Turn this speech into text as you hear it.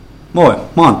Moi,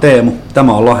 mä oon Teemu.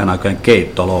 Tämä on Lahden aikojen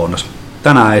keittolounas.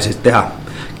 Tänään ei siis tehdä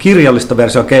kirjallista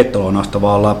versiota keittolounasta,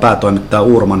 vaan ollaan päätoimittaja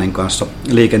Urmanin kanssa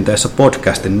liikenteessä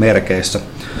podcastin merkeissä.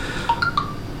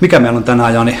 Mikä meillä on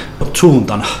tänään, Jani,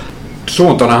 suuntana?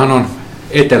 Suuntanahan on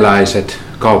eteläiset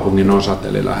kaupungin osat,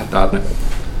 eli lähdetään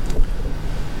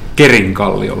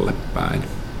Kerinkalliolle päin,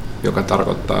 joka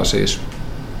tarkoittaa siis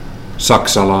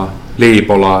Saksalaa,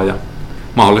 Liipolaa ja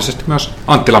mahdollisesti myös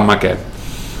Anttilanmäkeä.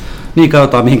 Niin,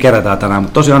 katsotaan mihin kerätään tänään,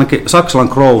 mutta tosiaan ainakin Saksalan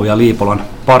Crow ja Liipolan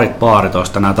parit baarit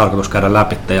olisi tänään tarkoitus käydä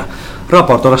läpi ja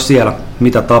raportoida siellä,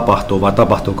 mitä tapahtuu vai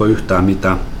tapahtuuko yhtään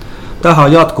mitään. Tähän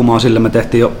on jatkumaa, sillä me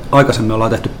tehtiin jo aikaisemmin,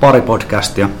 ollaan tehty pari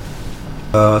podcastia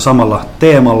samalla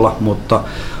teemalla, mutta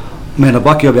meidän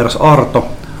vakiovieras Arto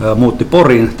muutti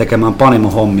Poriin tekemään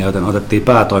Panimo-hommia, joten otettiin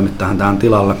päätoimittajan tähän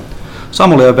tilalle.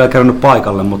 Samuli on vielä käynyt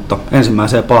paikalle, mutta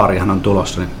ensimmäiseen baariin hän on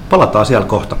tulossa, niin palataan siellä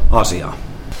kohta asiaan.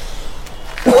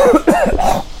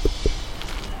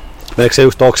 Eikö se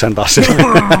just oksentaa sinne?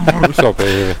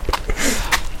 Sopii hyvin.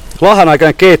 Lahden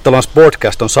aikainen Keittolounas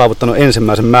podcast on saavuttanut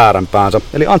ensimmäisen määränpäänsä,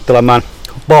 eli Anttilanmäen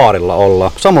baarilla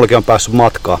ollaan. Samulikin on päässyt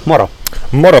matkaan. Moro.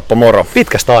 Moroppa moro.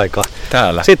 Pitkästä aikaa.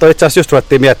 Täällä. Siitä on itse asiassa just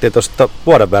ruvettiin miettimään tuosta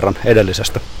vuoden verran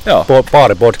edellisestä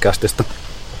baaripodcastista.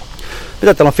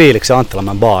 Mitä teillä on fiiliksiä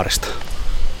Anttilanmäen baarista?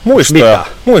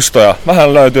 Muistoja.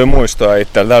 Vähän löytyy muistoja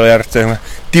itsellä. Täällä järjestettiin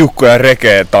tiukkoja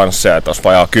rekeä-tansseja tuossa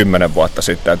vajaa 10 vuotta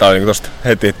sitten. Tää oli niin tosta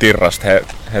heti tirrasta,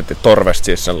 heti torvesta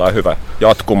siis sellainen hyvä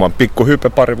jatkuman pikkuhype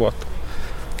pari vuotta.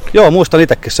 Joo, muistan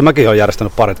itsekin. Mäkin olen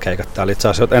järjestänyt parit keikat täällä. Itse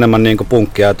asiassa enemmän niin kuin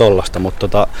punkkia ja tollasta,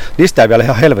 mutta niistä ei vielä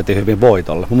ihan helvetin hyvin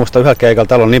voitolle. Mä muistan yhdellä keikalla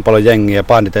täällä on niin paljon jengiä ja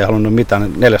bändit ei halunnut mitään,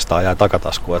 niin 400 jää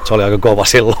takataskuun. Että se oli aika kova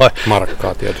silloin.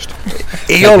 Markkaa tietysti.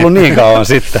 Ei ollut niin kauan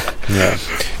sitten.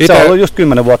 Se on ollut just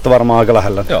 10 vuotta varmaan aika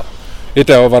lähellä. Joo.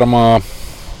 Itse olen varmaan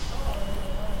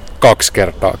 2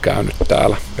 kertaa käynyt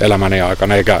täällä elämäni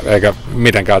aikana, eikä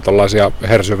mitenkään tollaisia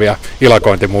hersyviä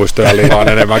ilakointimuistoja, vaan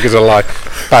enemmänkin sellainen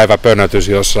päiväpönötys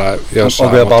jossain.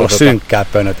 On vielä ollut synkkää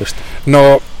pönötystä.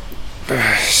 No,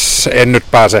 en nyt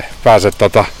pääse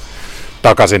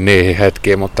takaisin niihin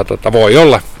hetkiin, mutta voi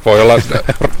olla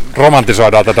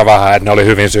romantisoidaan tätä vähän, että ne oli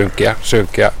hyvin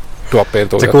synkkiä tuoppiin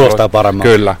tuli. Se kuulostaa paremmin.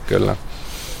 Kyllä.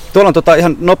 Tuolla on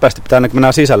ihan nopeasti, pitää ennen kuin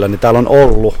mennään sisälle, niin täällä on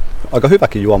ollut aika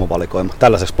hyväkin juomavalikoima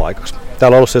tällaiseksi paikaksi.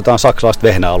 Täällä on ollut jotain saksalaista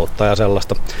vehnäolutta ja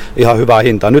sellaista ihan hyvää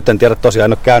hintaa. Nyt en tiedä tosiaan,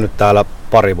 en ole käynyt täällä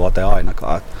pari vuoteen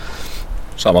ainakaan.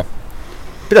 Sama.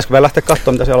 Pitäisikö vielä lähteä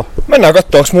katsomaan, mitä siellä on? Mennään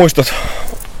katsoa, onko muistot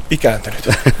ikääntynyt.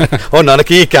 On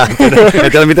ainakin ikääntynyt.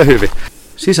 En tiedä miten hyvin.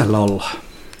 Sisällä ollaan.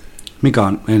 Mikä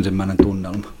on ensimmäinen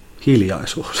tunnelma?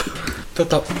 Hiljaisuus.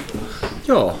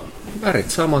 Joo,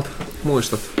 värit samat,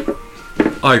 muistot.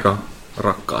 Aika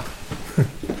rakkaat.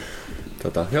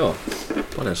 Joo,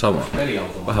 paljon samaa.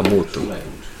 Vähän muuttunut.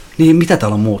 Niin, mitä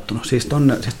täällä on muuttunut? Siis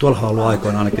tuolla on ollut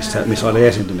aikoina ainakin se, missä oli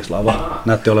esiintymislava.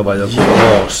 Näytti olevan joku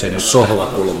loossi.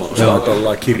 Sohvakulma,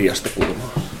 ollaan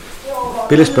kirjastokulmaa.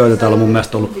 Pilispöytä täällä on mun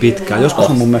mielestä ollut pitkään. Joskus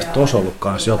on mun mielestä tuossa ollut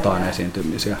kans jotain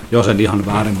esiintymisiä, jos en ihan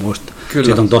väärin muista. Kyllä.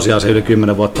 Siitä on tosiaan se yli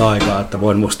 10 vuotta aikaa, että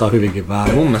voin muistaa hyvinkin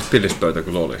väärin. Mun mielestä pilispöytä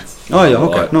kyllä oli. Ai joo,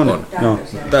 okei. No niin. Joo.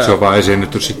 Se on vaan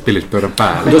esiinnytty sitten pilispöydän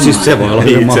päälle. Joo, siis se voi olla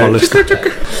hyvin mahdollista.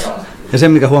 Ja se,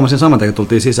 mikä huomasin saman takia, kun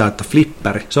tultiin sisään, että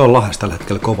flipperi, se on Lahdessa tällä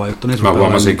hetkellä kova juttu. Niin mä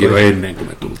huomasinkin jo ennen kuin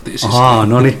me tultiin sisään.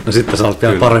 No niin, no sitten sä olet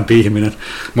vielä parempi ihminen.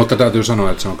 Mutta täytyy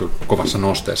sanoa, että se on kyllä kovassa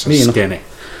nosteessa niin, skene.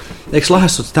 Eikö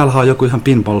Lahdessa, täällä on joku ihan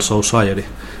Pinball Society,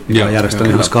 mikä on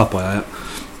järjestänyt ihan skapoja. Ja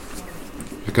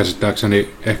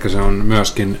käsittääkseni ehkä se on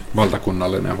myöskin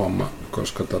valtakunnallinen homma,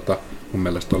 koska mun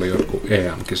mielestä oli joku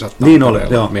EM-kisat. Niin oli,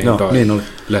 joo, niin oli.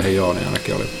 Lehi Jooni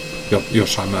ainakin oli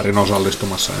jossain määrin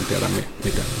osallistumassa, en tiedä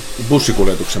miten.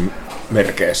 Bussikuljetuksen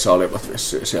merkeissä olivat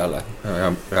vissiin siellä.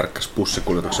 Ihan järkkäs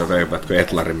bussikuljetuksen veivätkö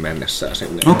Etlarin mennessään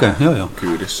sinne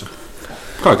kyydissä.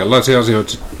 Kaikenlaisia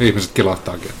asioita ihmiset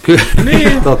kilahtaakin.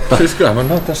 Niin, totta. Siis kyllä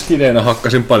mä tässä skineenä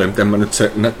hakkasin paljon, mutta en mä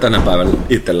nyt tänä päivänä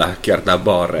itse lähde kiertää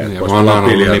baareja. Ja mä oon aina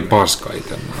ollut niin paska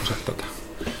itse.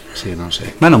 Siinä on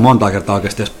se. Mä en ole monta kertaa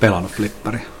oikeasti edes pelannut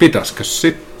flipperia. Pitäisikö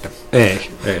sitten?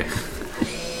 Ei.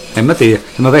 En mä tiedä.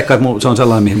 Mä veikkaan, että se on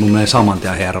sellainen, mihin mun menee saman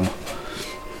tien hermo.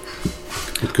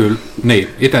 Kyllä, niin.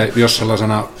 Itse jos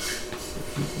sellaisena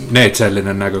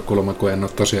neitsellinen näkökulma, kun en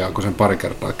ole tosiaan, kun sen pari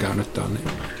kertaa käynyt täällä,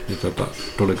 niin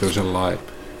tuli kyllä sellainen,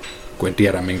 kun en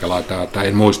tiedä minkälaita, tai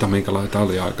en muista minkälaita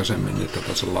oli aikaisemmin, niin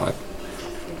sellainen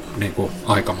niin kuin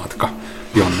aikamatka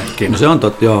jonnekin. No se on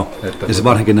totta, joo. Että ja se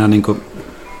varsinkin nämä niin kuin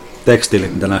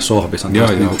tekstiilit, mitä näissä sohvissa on. Joo,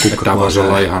 tämä voisi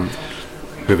olla ihan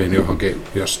hyvin johonkin,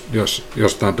 jos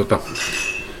jostain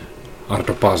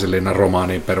Arto Paasilinnan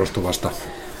romaaniin perustuvasta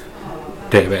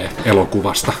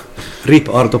TV-elokuvasta.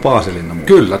 RIP Arto Paasilinna.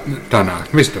 Kyllä, tänään.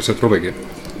 Mistä se tulikin?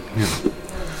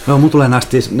 No, mun tulee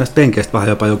näistä penkeistä vähän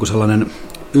jopa joku sellainen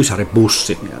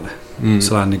ysäribussi mieleen.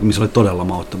 Sellainen, missä oli todella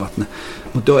mauttavat ne.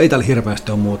 Mutta joo, ei täällä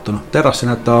hirveästi ole muuttunut. Terassi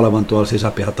näyttää olevan tuolla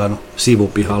sisäpihalla tai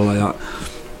sivupihalla. Ja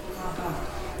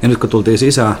nyt kun tultiin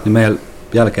sisään, niin meidän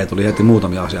jälkeen tuli heti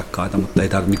muutamia asiakkaita, mutta ei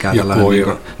täällä mikään ja tällainen...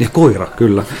 koira. Ja koira,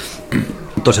 kyllä.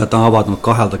 Tosiaan tämä on avautunut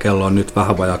 2 kello on nyt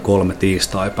vähän vajaa 3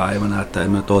 tiistai-päivänä, että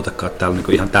emme nyt ootakaan, että täällä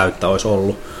ihan täyttä olisi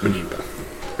ollut. Niinpä.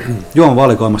 Juon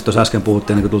valikoimasta, jos äsken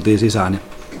puhuttiin, niin kun tultiin sisään, niin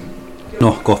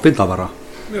no, koffin tavaraa.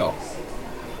 Joo.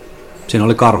 Siinä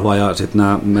oli karhua ja sitten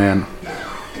nämä meidän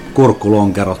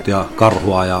kurkkulonkerot ja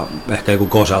karhua ja ehkä joku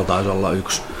kosel taisi olla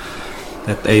yksi.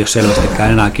 Että ei ole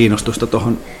selvästikään enää kiinnostusta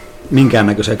tuohon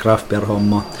minkäännäköiseen craft beer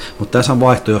hommaan. Mutta tässä on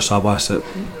vaihtu jossain vaiheessa,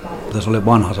 tässä oli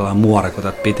vanha sellainen muori, kun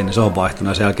tätä piti, niin se on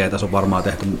vaihtunut ja sen jälkeen tässä on varmaan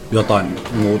tehty jotain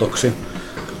muutoksia.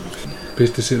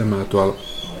 Pisti silmää tuolla,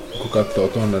 kun katsoo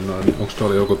tonne noin, niin onko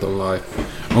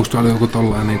tuolla joku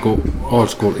tollain niinku old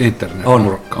school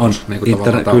internet-nurkkaus? On.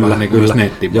 Kyllä.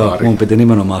 Joo, mun piti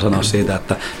nimenomaan sanoa siitä,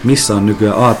 että missä on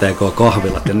nykyään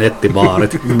ATK-kahvilat ja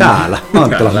nettibaarit. Täällä,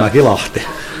 Anttilanmäki Lahti.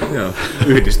 Joo,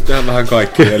 yhdistetään vähän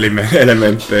kaikkia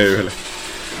elementtejä yhdelle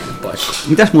paikkaan.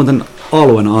 Mitäs muuten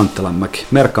alueen Anttilanmäki?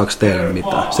 Merkkaako teille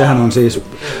mitään? Sehän on siis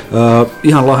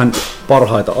ihan Lahden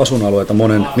parhaita asuinalueita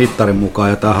monen mittarin mukaan,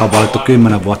 ja tämähän on valittu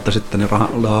 10 vuotta sitten niin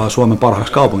Suomen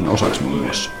parhaaksi kaupungin osaksi muun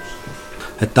muassa.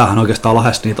 Että tämähän on oikeastaan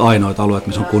Lahdessa niitä ainoita alueita,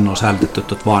 missä on kunnolla säilytetty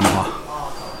tuota vanhaa.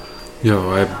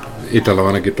 Joo, itsellä on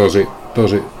ainakin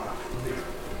tosi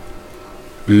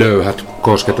löyhät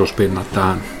kosketuspinnat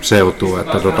tähän seutuun,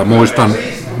 että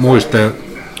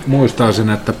muistaisin,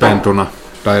 että pentuna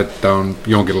tai että on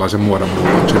jonkinlaisen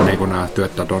muodonmuutoksen niin kuin nähty,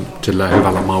 että on silleen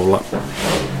hyvällä maulla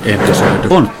entisöity.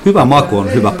 On. Hyvä maku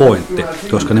on hyvä pointti,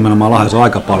 koska nimenomaan Lahdessa on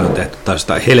aika paljon tehty, tai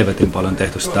sitä helvetin paljon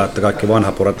tehty sitä, että kaikki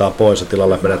vanha puretaan pois ja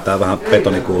tilalle vedetään vähän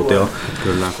betonikuutioon.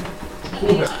 Kyllä.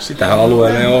 Sitähän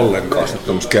alueella ei ole ollenkaan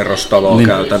tuommoista kerrostaloa niin.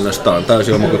 Käytännössä. Tämä on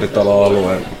täysin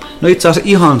omakotitaloalueen. No itse asiassa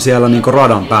ihan siellä niin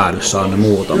radan päädyssä on ne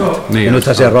muutamat. Niin, ja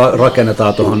nythän siellä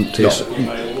rakennetaan tuohon siis,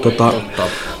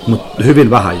 mutta hyvin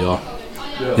vähän joo.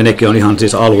 Ja nekin on ihan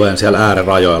siis alueen siellä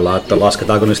äärirajoilla, että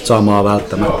lasketaanko niistä samaa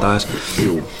välttämättä edes.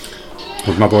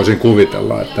 Mutta mä voisin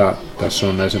kuvitella, että tässä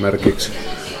on esimerkiksi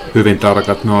hyvin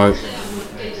tarkat noin,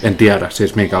 en tiedä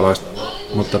siis minkälaista,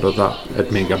 mutta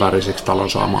että minkä värisiksi talon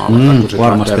saa maalata, kun sitä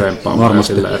lähtee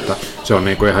sille, että se on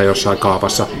niinku ihan jossain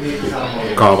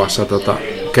kaavassa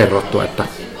kerrottu, että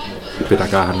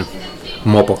pitäkäähän nyt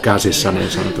mopo käsissä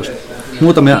niin sanotusti.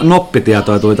 Muutamia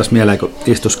noppitietoja tuli tässä mieleen, kun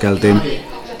istuskeltiin.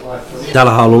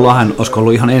 Täällähän on ollut Lahden, olisiko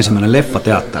ollut ihan ensimmäinen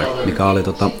leffateatteri, mikä oli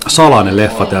salainen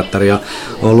leffateatteri, ja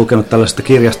olen lukenut tällaisesta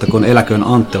kirjasta kuin Eläköön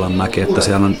Anttilanmäki, että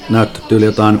siellä on näytetty yli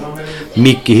jotain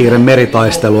mikkihiiren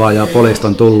meritaistelua ja poliisit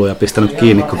on tullut ja pistänyt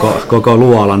kiinni koko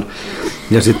luolan.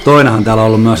 Ja sitten toinenhan täällä on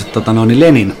ollut myös, että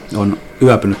Lenin on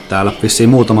yöpynyt täällä vissiin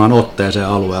muutamaan otteeseen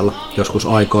alueella joskus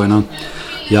aikoinaan.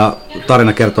 Ja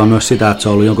tarina kertoo myös sitä, että se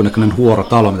on ollut jonkunnäköinen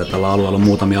huorotalo, mitä tällä alueella on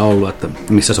muutamia ollut, että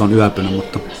missä se on yöpynyt,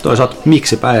 mutta toisaalta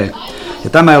miksipä ei. Ja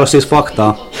tämä ei ole siis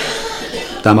faktaa,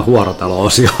 tämä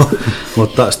huorotalo-osio,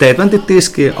 mutta statementit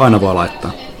tiskiin aina voi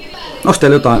laittaa. Onko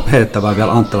teillä jotain heittävää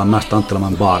vielä Anttilanmäestä,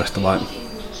 Anttilanmäen baarista vai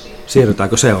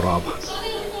siirrytäänkö seuraavaan?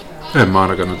 En mä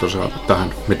ainakaan nyt osaa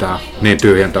tähän mitään niin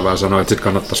tyhjentävää sanoa, että sit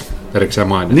kannattaisi erikseen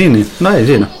mainita. Niin, no ei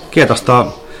siinä.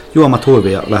 Kietastaa juomat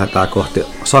huiviin ja lähdetään kohti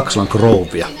Sakslan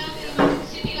Grovea.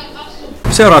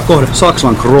 Seuraava kohde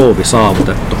Sakslan Grove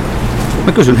saavutettu.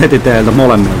 Mä kysyn heti teiltä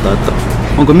molemmilta, että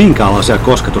onko minkäänlaisia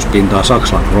kosketuspintaa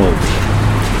Sakslan Groveen?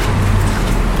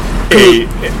 Ei.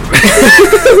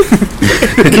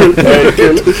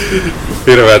 Kyllä.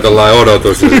 Hirveä tällainen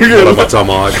odotus, molemmat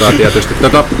samaan aikaan tietysti.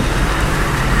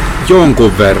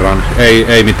 Jonkun verran,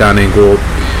 ei mitään niinku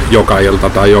joka ilta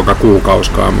tai joka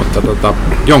kuukauskaan, mutta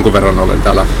jonkun verran olen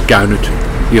täällä käynyt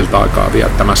ilta-aikaa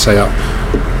viettämässä ja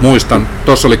muistan,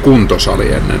 tuossa oli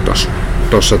kuntosali ennen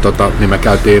tuossa niin me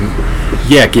käytiin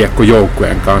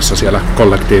jääkiekkojoukkueen kanssa siellä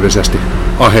kollektiivisesti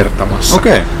ahertamassa.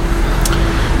 Okei.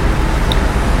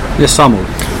 Ja Samuli?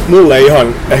 Mulle ihan,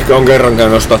 ehkä on kerran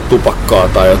käynyt ostaa tupakkaa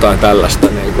tai jotain tällaista,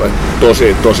 niin kuin,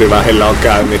 että tosi vähillä on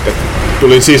käynyt. Et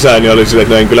tulin sisään ja oli silleen,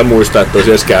 että en kyllä muista, että olisi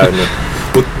edes käynyt.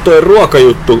 Mutta toi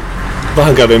ruokajuttu,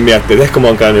 vähän kävin miettimään, että ehkä mä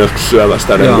oon käynyt joskus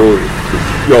syömästä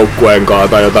joukkueen kanssa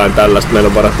tai jotain tällaista, meillä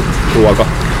on varattu ruoka.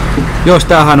 Jos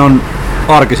tämähän on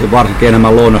arkisin varsinkin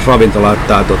enemmän lounasravintola,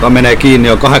 että menee kiinni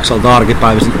jo 8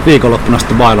 arkipäiväisin, viikonloppuna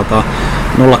sitten bailataan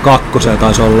 02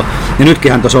 taisi olla. Ja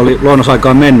nytkinhän tuossa oli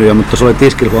lounasaikaan mennyt jo, mutta tuossa oli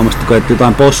tiskillä huomasta, kun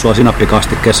jotain possua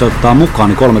sinappikastikkeessa ottaa mukaan,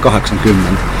 niin 3,80.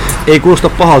 Ei kuulosta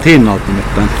pahalta hinnalta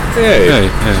nimittäin.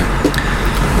 Ei.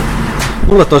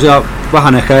 Mulle tosiaan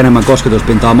vähän ehkä enemmän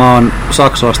kosketuspintaa. Mä oon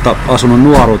Saksalasta asunut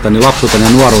lapsuuteni ja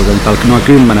nuoruuteni täällä noin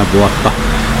 10 vuotta.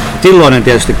 Silloin en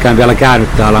tietystikään vielä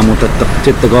käynyt täällä, mutta että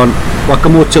sitten kun on vaikka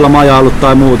Mutsilla majailut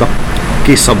tai muuta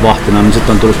kissanvahtina, niin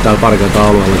sitten on tullut täällä pari kertaa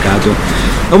alueella käytyä.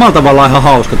 Omalla tavallaan ihan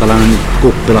hauska tällainen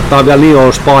kuppila. Tää on vielä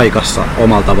paikassa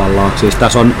omalla tavallaan. Siis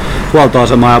tässä on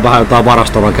huoltoasema ja vähän jotain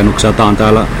varastorakennuksia. Tää on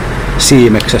täällä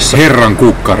Siimeksessä. Herran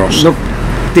kukkarossa. No,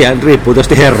 riippuu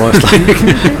tietysti herroista.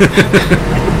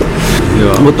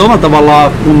 Mutta omalla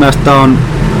tavallaan mun mielestä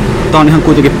tää on ihan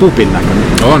kuitenkin pupin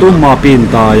näköinen. Tummaa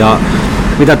pintaa ja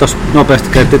mitä tuossa nopeasti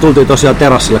kerittiin, tultiin tosiaan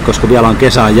terassille, koska vielä on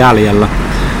kesää jäljellä.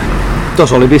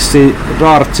 Tuossa oli vissiin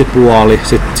dartsipuoli,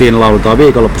 sitten siinä lauletaan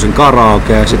viikonloppuisin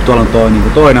karaoke ja sitten tuolla on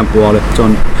toinen puoli. Se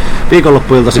on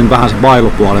viikonloppuiltaisin vähän se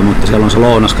bailupuoli, mutta siellä on se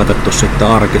lounas katettu sitten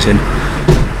arkisin.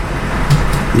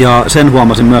 Ja sen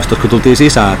huomasin myös, kun tultiin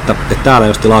sisään, että täällä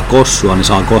jos tilaa kossua, niin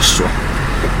saa kossua.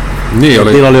 Niin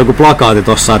oli. Niillä oli joku plakaati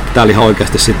tossa, että tää oli ihan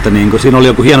oikeasti sitten siinä oli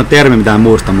joku hieno termi, mitä en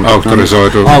muista, mutta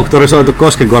auktorisoitu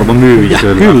Koskenkorvan myyjä.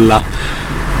 Kyllä.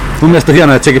 Mun mielestä on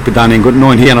hienoa, että sekin pitää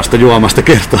noin hienosta juomasta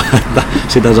kertoa, että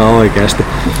sitä saa oikeasti.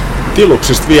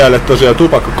 Tiluksista vielä tosiaan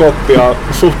tupakkakoppi ja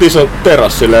suht iso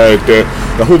terassi löytyy.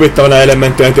 Ja huvittavana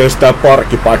elementtinä on tietysti tämä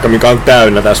parkkipaikka, mikä on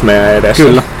täynnä tässä meidän edessä.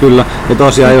 Kyllä. Ja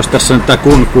tosiaan jos tässä nyt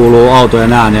kun kuuluu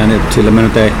autojen ääniä, niin sille me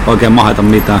nyt ei oikein maheta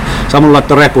mitään. Samulla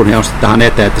laittoi repun ja on sitten tähän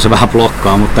eteen, että se vähän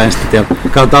blokkaa, mutta en sitten tiedä.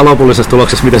 Katsotaan lopullisessa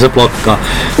tuloksessa, miten se blokkaa.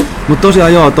 Mutta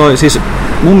tosiaan siis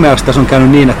mun mielestä tässä on käynyt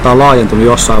niin, että tämä on laajentunut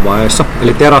jossain vaiheessa.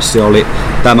 Eli terassi oli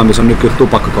tämä, missä on nyky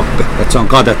tupakkakoppi. Että se on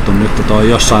katettu nyt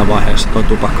jossain vaiheessa tuo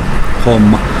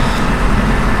tupakkahomma.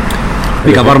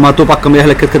 Mikä varmaan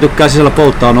tupakkamiehelle, ketkä tykkää sisällä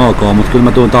polttaa on ok, mutta kyllä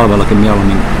mä tuun talvellakin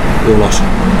mieluummin ulos.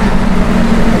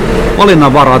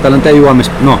 Valinnan varaa tällä ei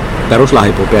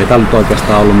peruslähipupi, ei täällä nyt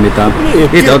oikeastaan ollut mitään.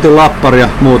 Itse otin lappari ja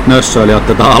muut nössöilijät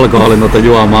otetaan alkoholin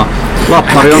juomaan.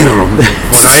 Lappari on...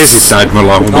 Voidaan esittää, että me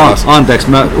ollaan humalassa. Anteeksi,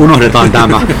 me unohdetaan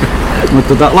tämä.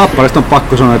 Mutta lapparista on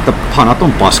pakko sanoa, että hanat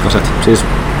on paskaset. Siis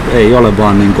ei ole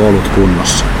vaan olut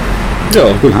kunnossa.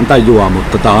 Joo. Kyllähän tää juo,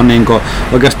 mutta tää on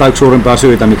oikeastaan yksi suurimpia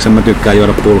syitä, miksi mä tykkään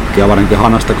juoda pulkkia, varsinkin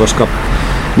hanasta, koska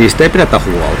niistä ei pidetä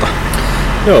huolta.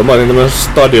 Joo, mä otin tämmöisen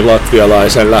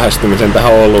stadilatvialaisen lähestymisen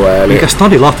tähän olueen. Mikä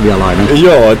stadilatvialainen?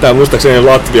 Joo, tää muistaakseni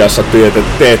Latviassa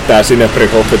teettää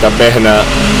Sineprikoffi tämän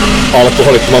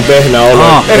alkoholittoman vehnää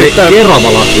olueen.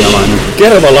 Kerava-latvialainen.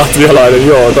 Kerava-latvialainen,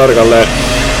 joo, tarkalleen.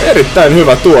 Erittäin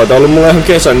hyvä tuote, ollut mulla ihan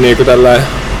kesän tällainen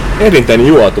erinteinen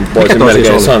juotu, voisin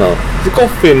melkein sanoa.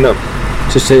 Koffin...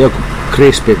 Siis se joku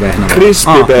crispy vehnä.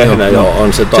 Crispy vehnä, joo,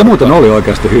 on se tarkka. Se muuten oli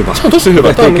oikeasti hyvä. Se on tosi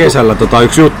hyvä. Tehtiin kesällä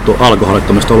yksi juttu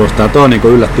alkoholittomista oluista ja toi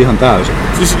yllätti ihan täysin.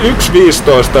 Siis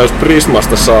 1,15 jos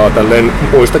Prismasta saa tälleen,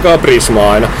 muistakaa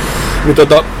Prismaa aina. Niin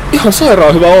ihan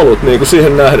sairaan hyvä olut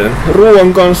siihen nähden.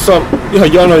 Ruoan kanssa,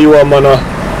 ihan janojuomana,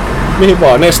 mihin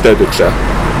vaan, nesteytykseen.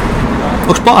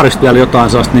 Onko baarista vielä jotain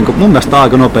sellaista, mun mielestä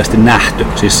aika nopeasti nähty,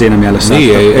 siis siinä mielessä,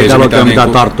 niin, että ei täällä oikein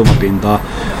mitään tarttumapintaa.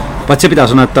 Paitsi se pitää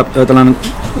sanoa, että tällainen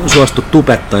suosittu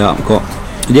tubettaja, kun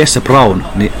Jesse Brown,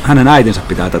 niin hänen äitinsä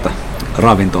pitää tätä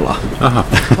ravintolaa.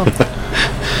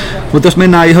 Mutta jos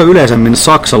mennään ihan yleisemmin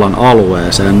Saksalan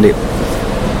alueeseen, niin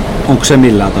onko se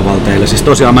millään tavalla teille? Siis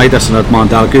tosiaan mä itse sanoin, että mä oon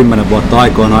täällä 10 vuotta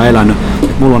aikoinaan elänyt,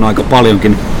 että mulla on aika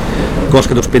paljonkin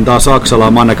kosketuspintaa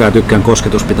Saksalaa, mä ainakaan tykkään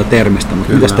kosketuspinta-termistä,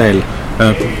 mutta mitäs teille?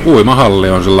 Uimahalli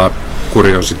on sellainen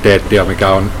kuriositeettia, mikä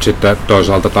on sitten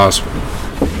toisaalta taas,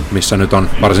 missä nyt on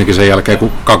varsinkin sen jälkeen,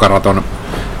 kun kakarat on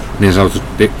niin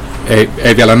sanotusti,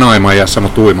 ei vielä naimaiässä,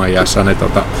 mutta uimaiässä, niin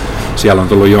siellä on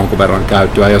tullut jonkun verran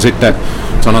käytyä. Ja sitten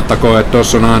sanottakoon, että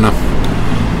tuossa on aina,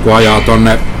 kun ajaa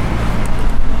tonne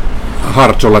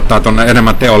Hartsulle tai tonne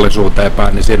enemmän teollisuuteen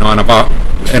päin, niin siinä on aina vaan,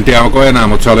 en tiedä onko enää,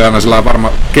 mutta se oli aina sellainen varma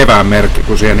kevään merkki,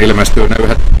 kun siihen ilmestyy ne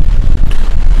yhdet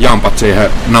jampat siihen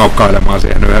naukkailemaan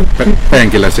siihen yhden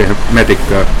penkille siihen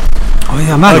metikköön.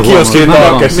 Mä en kioskin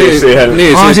niin, siihen.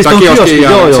 Niin, siis kioskin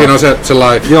ja siinä on se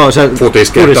sellainen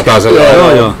futiskenttä tai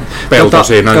sellainen pelto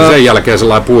siinä, niin sen jälkeen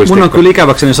sellainen puistikko. Mun on kyllä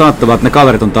ikäväkseni sanottava, että ne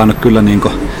kaverit on tainnut kyllä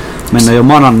mennä jo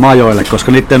manan majoille,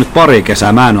 koska niitä ei nyt pari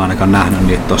kesää, mä en ole ainakaan nähnyt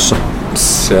niitä tossa.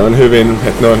 Se on hyvin,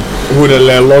 että ne on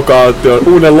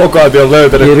uuden lokaation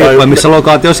löytänyt. Niin riippuen missä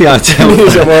lokaatio sijaitsee.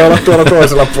 Niin se voi olla tuolla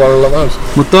toisella puolella myös.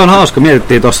 Mutta on hauska,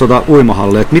 mietittiin tuossa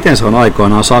uimahallia, että miten se on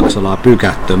aikoinaan Saksalaa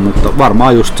pykätty, mutta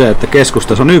varmaan just se, että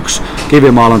keskustassa on yksi,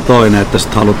 Kivimaalla on toinen, että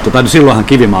sit haluttu, tai silloinhan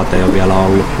Kivimaat ei ole vielä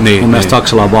ollut. Mun mielestä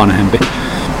Saksala on vanhempi.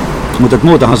 Mutta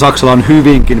muutenhan Saksala on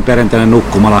hyvinkin perinteinen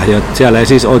nukkumalahja, että siellä ei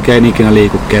siis oikein ikinä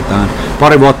liiku ketään.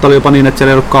 Pari vuotta oli jopa niin, että siellä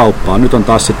ei ollut kauppaa. Nyt on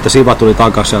taas sitten Siva tuli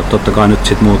takaisin ja totta kai nyt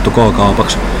sitten muuttui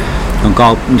K-kaupaksi.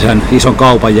 sen ison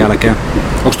kaupan jälkeen.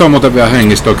 Onko tuo muuten vielä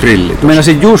hengissä tuo grilli?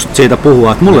 Meinasin just siitä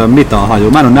puhua, että mulla ei ole mitään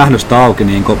hajua. Mä en ole nähnyt sitä auki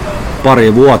niin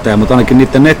pari vuoteen, mutta ainakin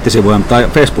niiden nettisivujen tai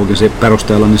Facebookin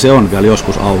perusteella niin se on vielä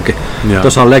joskus auki.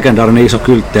 Tuossa on legendaarinen iso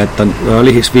kyltti, että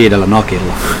lihis 5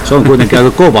 nakilla. Se on kuitenkin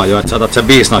aika kova jo, että saatat sen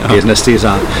 5 nakkia sinne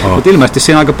sisään. Mutta ilmeisesti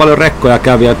siinä aika paljon rekkoja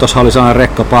kävi ja tuossa oli sellainen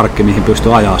rekkaparkki, mihin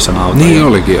pystyy ajaa sen auton. Niin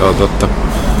olikin, joo, totta.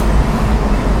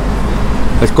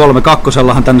 Et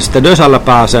 3.2 tänne sitten Dösällä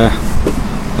pääsee.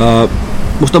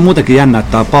 Musta on muutenkin jännä,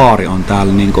 että tämä baari on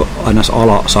täällä niin aina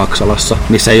Ala-Saksalassa,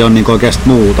 missä ei ole niin oikeasti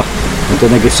muuta. Mutta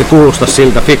jotenkin se kuulostaa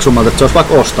siltä fiksummalta, että se olisi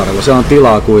vaikka Ostarilla. Se on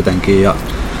tilaa kuitenkin. Ja...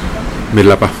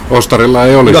 Milläpä? Ostarilla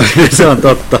ei olisi. No, se on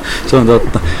totta.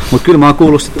 Mutta kyllä mä oon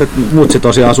kuullut, että mutsi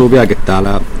tosiaan asuu vieläkin täällä.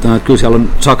 Ja kyllä siellä on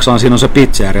Saksaan, siinä on se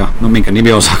pizzeria. No minkä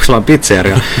nimi on Saksalan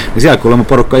pizzeria. Ja siellä kuulemma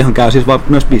porukka ihan käy siis vaan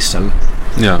myös bissällä.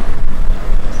 Joo.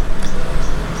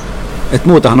 Et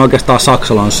muutahan oikeastaan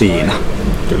Saksala on siinä.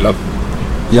 Kyllä.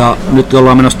 Ja nyt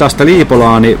ollaan menossa tästä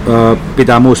Liipolaan, niin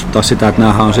pitää muistuttaa sitä, että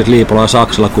näähän on siis Liipola ja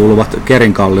Saksala kuuluvat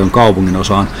Kerinkallion kaupungin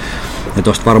osaan. Ja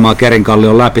tuosta varmaan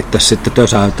Kerinkallion läpitte sitten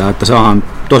tösäytää, että se on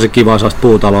tosi kiva sellaista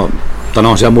puutaloa, tai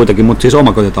no on siellä muitakin, mutta siis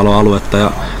omakotitaloaluetta.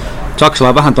 Ja Saksala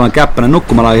on vähän tuollainen käppäinen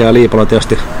nukkumalaihe ja Liipola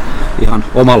tietysti ihan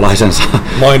omanlaisensa.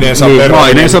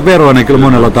 Maineensa veroinen kyllä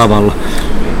monella tavalla.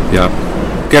 Ja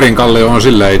Kerinkallio on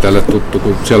silleen itselle tuttu,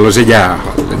 kun siellä oli se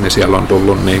jäähalli, niin siellä on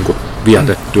tullut niin kuin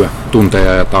vietettyä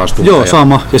tunteja ja taas tunteja. Joo,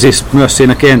 sama. Ja siis myös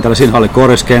siinä kentällä, siinä oli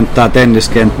koriskenttää,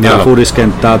 tenniskenttää,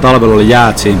 fudiskenttää, talvella oli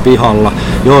jäät siinä pihalla.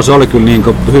 Joo, se oli kyllä niin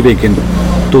kuin hyvinkin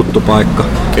tuttu paikka.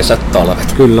 Kesät,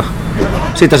 talvet. Kyllä.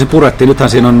 Siitä se purettiin. Nythän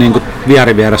siinä on niin kuin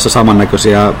vieressä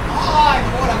samannäköisiä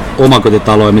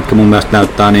omakotitaloja, mitkä mun mielestä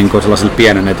näyttää niin kuin sellaisille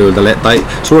pienennetyiltä tai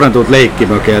suurentuilta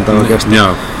leikkimökeiltä oikeastaan.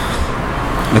 Joo.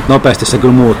 Et nopeasti se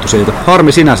kyllä muuttui siitä.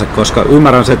 Harmi sinänsä, koska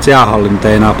ymmärrän se, että jäähallin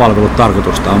ei enää palvelut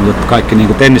tarkoitustaan, mutta kaikki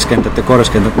niin tenniskentät ja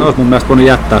koriskentät, ne olisi mun mielestä voinut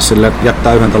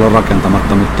jättää yhden talon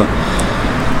rakentamatta, mutta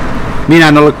minä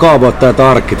en ole kaavoittaja tai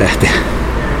arkkitehti.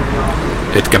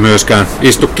 Etkä myöskään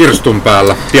istu kirstun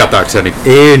päällä, tietääkseni.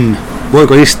 En.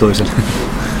 Voiko istuisen?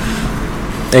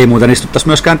 Ei muuten istuttaisi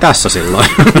myöskään tässä silloin.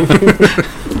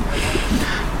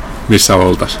 Missä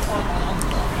oltais?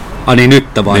 Ai niin, nyt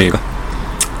vaikka. Niin.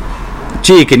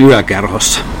 Cheekin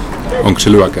yökerhossa. Onko se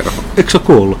yökerho? Eikö se ole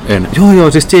kuullut? En.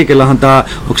 Joo, siis Cheekillähän tää,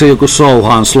 onko se joku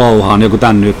Slowhan, joku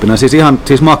tän tyyppinen, siis ihan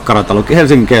siis makkaratalo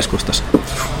Helsingin keskustassa.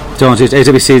 Se on siis, ei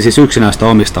se vissiin siis yksinäistä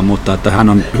omista, mutta että hän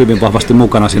on hyvin vahvasti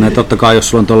mukana siinä. Ja totta kai jos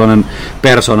sulla on tollainen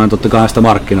persona, niin totta kai sitä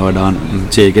markkinoidaan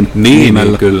Cheekin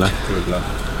nimellä. Kyllä.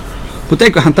 Mutta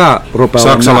eiköhän tää rupea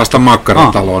saksalaista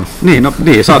makkarataloon. Niin,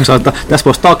 Saksalasta. Tässä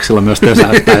voisi taksilla myös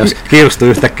tösäyttää, jos kirstu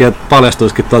yhtäkkiä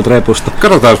paljastuisikin tuolta repusta.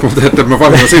 Katsotaan, mutta että mä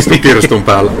varmaan istun kirstun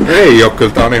päällä. Ei oo,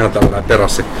 kyllä tää on ihan tällainen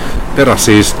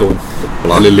terassi istuu.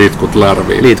 Eli liitkut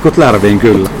lärviin. Liitkut lärviin,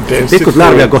 kyllä. Liitkut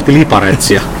lärviä kohti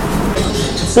Liparetsia.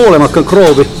 Puolimatkan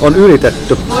Grove on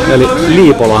ylitetty, eli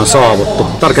Liipolaan saavuttu.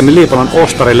 Tarkemmin Liipolan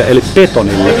Ostarille, eli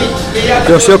Betonille.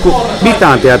 Jos joku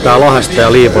mitään tietää Lahdesta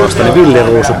ja Liipolasta, niin Villi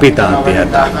Ruusu pitää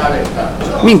tietää.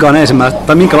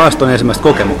 Minkälaiset on ensimmäiset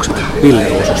kokemukset Villi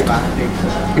Ruususta?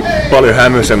 Paljon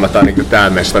hämysemmät ainakin tämä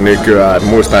mesta nykyään.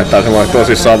 Muistan, että tämä on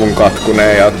tosi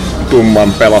savunkatkunen ja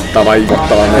tumman pelottava,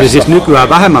 ikottava mesta. Eli siis nykyään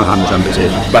vähemmän hämysempi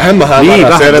siitä? Vähemmän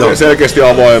hämärä, selkeästi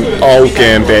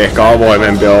aukeampi, ehkä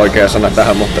avoimempi on oikea sana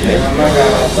tähän, mutta niin.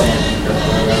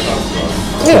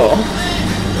 Joo.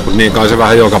 Niin kai se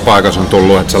vähän joka paikassa on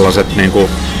tullut, että sellaiset niinku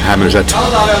hämyset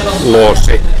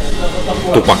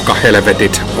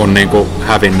tupakkahelvetit on niinku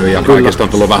hävinnyt ja kaikista on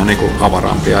tullut vähän niinku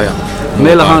avarampia. Ja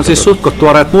meillähän on siis sutkot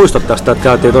tuoreet muistot tästä, että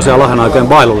käytiin tosiaan Lahden aikojen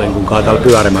Bailulinkun kanssa täällä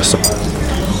pyörimässä.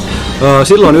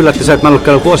 Silloin yllätti se, että mä en ollut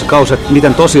käynyt vuosikausia, että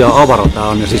miten tosiaan avara tää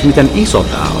on ja siis miten iso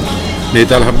tää on. Niin,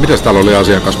 mitäs täällä oli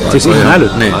asiakaspaikkoja? Siis ihan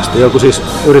älyttömästi. Niin. Joku siis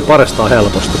yritti parestaa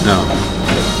helposti. Joo.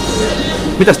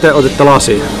 Mitäs te otitte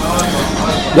lasiin?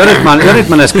 Ja nyt mä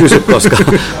en edes kysy, koska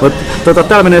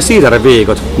täällä menee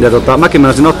siidariviikot. Ja mäkin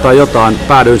menisin ottaa jotain.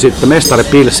 Päädyin sitten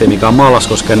Mestaripilssiin, mikä on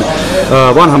Mallaskosken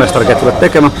vanha mestariketjulle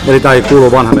tekemä. Eli tää ei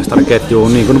kuulu vanha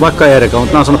mestariketjuun, niin kuin vaikka Erika,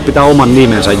 mutta nämä on sanonut pitää oman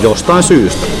nimensä jostain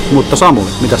syystä. Mutta Samu,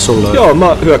 mitäs sulla on? Joo,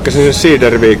 mä hyökkäsin sen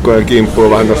siideriviikkojen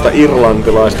kimppuun vähän tuosta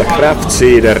irlantilaista craft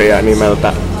siideriä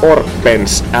nimeltä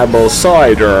Orpens Apple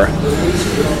Cider.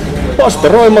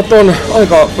 Pasteroimaton,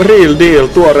 aika real deal,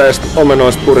 tuoreista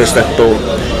omenoista puristettu,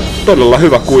 todella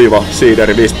hyvä kuiva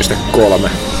siideri 5.3.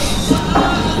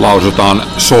 Lausutaan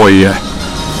soije.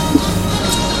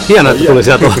 Hienoa, että tuli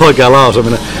sieltä oikea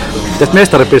lausuminen. Tästä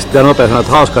mestari pistetään nopeasti,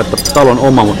 että hauskaa, että talon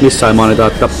oma, mutta missään ei mainita,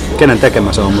 että kenen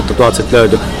tekemä se on, mutta tuolta sitten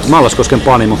löytyi Mallaskosken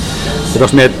Panimo. Ja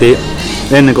tuossa miettii,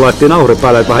 ennen kuin laittiin nauhuri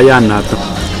päälle, että vähän jännää, että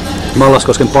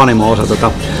Mallaskosken Panimo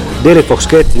osa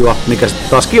Delifox-ketjua, mikä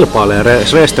taas kilpailee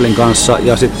Restelin kanssa,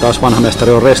 ja sitten taas vanha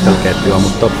mestari on Restel-ketjua,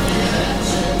 mutta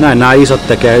näin nämä isot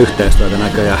tekee yhteistyötä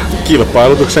näköjään.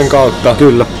 Kilpailutuksen kautta.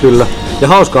 Kyllä. Ja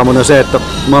hauskaa on se, että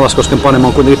Mallaskosken Panimo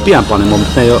on kuitenkin pienpanimo,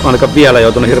 mutta ne ei ole ainakaan vielä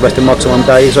joutunut hirveästi maksamaan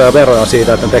mitään isoja veroja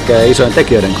siitä, että ne tekee isojen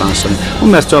tekijöiden kanssa. Niin mun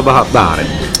mielestä se on vähän väärin.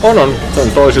 Se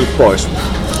on toisilta pois.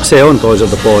 Se on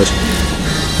toisilta pois.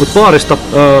 Mutta baarista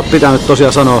pitää nyt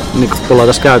tosiaan sanoa, niin kuin ollaan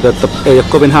tässä käyty, että ei ole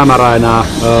kovin hämärä enää,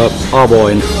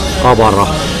 avoin, avara.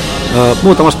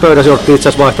 Muutamassa pöydässä jouduttiin itse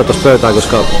asiassa vaihtaa tuossa pöytään,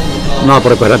 koska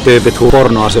naapuripöydän tyypit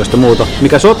pornoasioista ja muuta,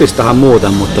 mikä sopisi tähän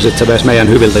muuten, mutta sitten se veisi meidän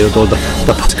hyviltä jutulta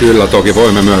tapas. Kyllä, toki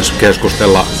voimme myös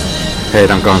keskustella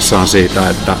heidän kanssaan siitä,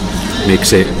 että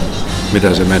miksi,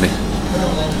 miten se meni.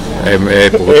 Ei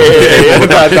puhuta.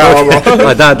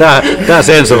 Tää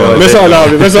sensuroi.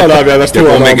 Me saadaan vielä tästä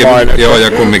huonoa mainetta. Joo,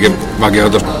 ja kumminkin mäkin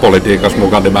olen tuossa politiikassa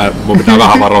mukaan, niin mun pitää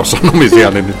vähän varoa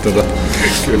sanomisia, niin nyt kyllä.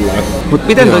 Mutta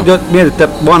miten mietitte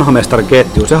vanha mestarin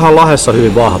ketju? Sehän on Lahdessa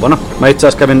hyvin vahvana. Mä itse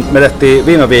asiassa me tehtiin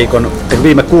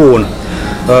viime kuun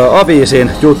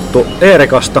aviisiin juttu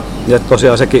Eerikasta, ja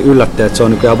tosiaan sekin yllätti, että se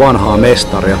on nykyään vanhaa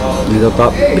mestaria. Niin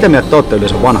miten mieltä olette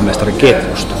yleensä vanha mestarin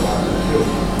ketjusta?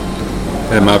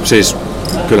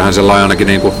 Kyllähän sellainen ainakin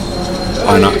niinku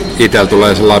aina itsellä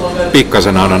tulee sellainen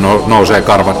pikkasen aina nousee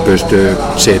karvat pystyy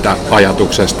siitä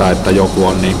ajatuksesta, että joku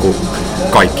on niinku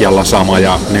kaikkialla sama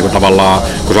ja niinku tavallaan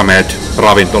kun sä meet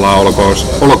ravintolaan,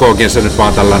 olkoonkin se nyt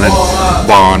vaan tällainen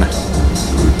vaan.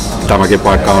 Tämäkin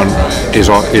paikka on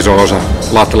iso osa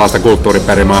lahtelaista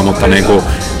kulttuuriperimää, mutta niinku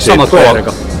sama kuin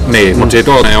Eerika. Niin, mutta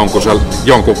siitä on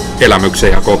jonkun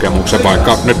elämyksen ja kokemuksen,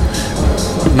 vaikka nyt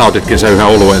nautitkin sen yhden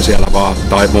oluen siellä vaan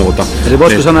tai muuta. Eli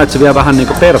voisiko sanoa, että se vie vähän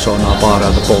niinku persoonaa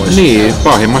baareilta pois? Niin,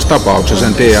 pahimmassa tapauksessa,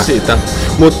 en tiedä. Siitä.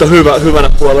 Mutta hyvänä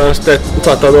puolella sitten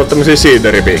saattaa tulla tämmöisiä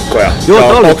siideriviikkoja. Joo,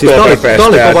 tää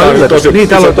oli kova yllätys. Niin,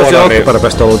 täällä on tosiaan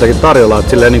Oktoberfest ollut tarjolla, että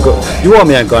silleen niinku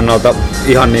juomien kannalta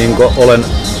ihan niinku olen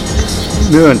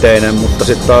myönteinen, mutta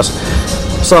sitten taas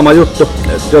sama juttu,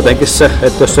 että jotenkin se,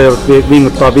 että jos se joudut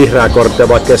vinguttaa vihreää korttia,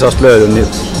 vaikka ei saas löydy, niin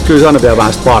kyllä se aina vie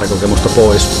vähän sitä baarikokemusta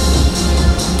pois.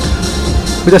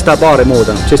 Mites tää baari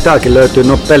muuten? Siis täälläkin löytyy,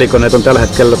 pelikoneet on tällä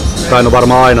hetkellä, tai on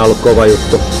varmaan aina ollut kova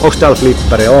juttu. Onks täällä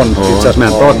flipperi? On. Itse asiassa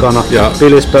meidän takana. Ja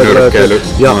Pilispöytä löytyy.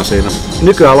 Ja masiina.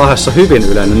 Nykyään Lahdessa hyvin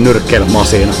yleinen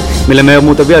nyrkkeilymasiina, millä me ei ole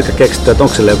muuten vielä keksitty, että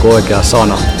onko sille joku oikea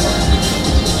sana.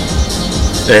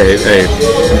 Ei.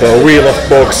 Tuo Wheel of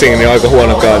Boxing niin aika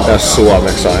huonokaan tässä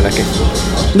suomeksi ainakin.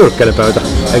 Nyrkkeilypöytä.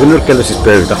 Eikö nyrkkeily siis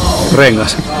pöytä?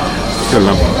 Rengas.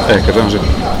 Kyllä, ehkä se on sitten.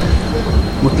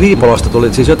 Mut Liipolasta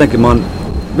tuli siis jotenkin,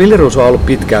 Villi Ruusu on ollut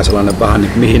pitkään sellainen vähän,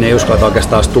 niin, mihin ei uskalta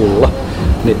oikeastaan tulla.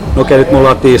 Niin, okei, nyt me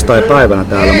ollaan tiistai-päivänä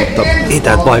täällä, mutta ei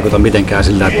tää vaikuta mitenkään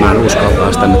siltä, että mä en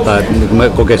uskaltaisi tänne, tai että niin mä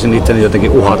kokisin itseni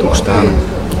jotenkin uhatuksi täällä.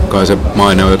 Kai se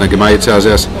maine on jotenkin. Mä itse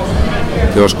asiassa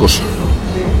joskus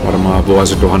varmaan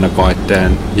vuosituhannen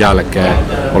vaihteen jälkeen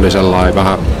tuli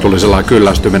sellainen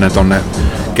kyllästyminen tonne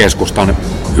keskustan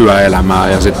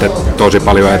yöelämään ja sitten tosi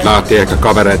paljon, että lähti ehkä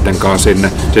kavereiden kanssa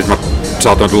sinne. Sitten mä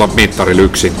saatoin tulla mittarilla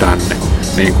yksin tänne.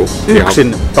 Niin kuin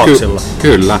yksin taksilla?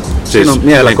 Kyllä. Siis, siinä on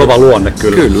miehellä niin kova luonne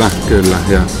kyllä. Kyllä.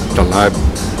 Ja tällainen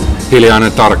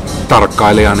hiljainen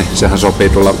tarkkailija, niin sehän sopii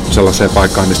tulla sellaiseen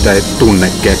paikkaan, mistä ei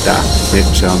tunne ketään. Niin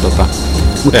se on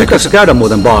Mutta tykkäätkö käydä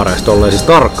muuten baareista tolleen, siis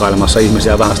tarkkailemassa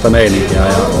ihmisiä vähän sitä meininkiä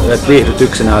ja et viihdyt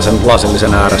yksinään sen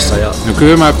lasillisen ääressä? Ja... No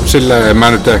kyllä mä silleen,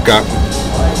 mä nyt ehkä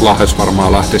Lahdessa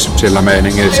varmaan lähtisi sillä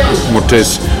meiningillä, mutta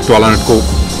siis tuolla nyt kun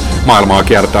maailmaa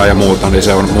kiertää ja muuta, niin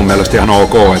se on mun mielestä ihan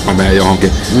ok, että mä menen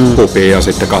johonkin pubiin ja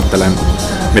sitten katselen,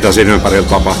 mitä siinä ympärillä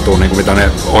tapahtuu, niin kuin mitä ne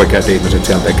oikeat ihmiset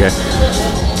siellä tekee.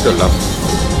 Kyllä.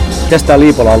 Mitäs tää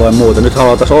Liipola-alueen muuten? Nyt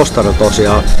halutaan tässä Ostarilla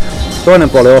tosiaan. Toinen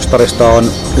puoli Ostarista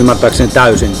on ymmärtääkseni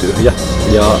täysin tyhjä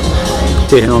ja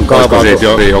siihen on kaavailtu...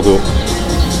 Olisiko siitä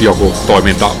joku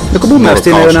toiminta? No kun mun mielestä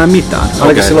siinä ei ole enää mitään.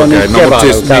 Ainakin silloin niin keväällä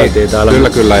siis, käytiin täällä.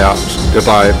 Kyllä ja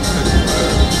jotain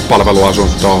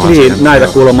palveluasuntoa. Niin, näitä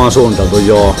kuulemma on suunniteltu,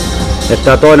 joo. Että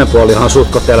tää toinen puolihan on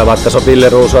sutkotteleva, että tässä on Villi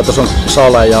Ruusu ja tuossa on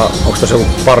sale ja onko tässä joku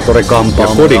parturi-kampaa.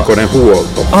 Ja kodinkoneen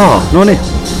huolto. No niin.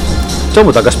 Se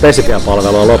on aika spesifiä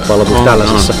palvelua loppujen lopuksi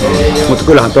tällaisessa. Mutta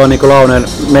kyllähän tuo niin Launeen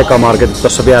megamarketit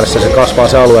tuossa vieressä, se kasvaa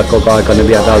se alue koko aika, niin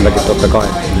vie tältäkin totta kai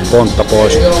pontta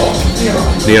pois.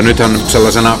 Niin ja nythän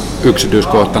sellaisena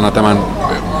yksityiskohtana tämän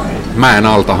mäen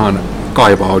altahan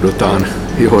kaivaudutaan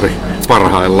juuri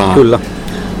parhaillaan. Kyllä,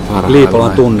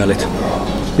 Liipolan tunnelit.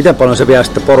 Miten paljon se vie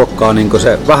sitten porukkaa, niin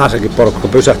se vähäisenkin porukka kun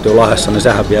pysähtyy Lahdessa, niin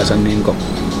sehän vie sen niin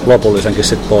lopullisenkin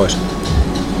sitten pois.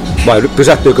 Vai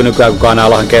pysähtyykö nykyään kukaan enää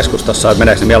Lahden keskustassa, että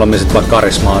meneekö ne mieluummin sitten vaikka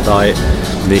Karismaa tai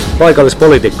niin.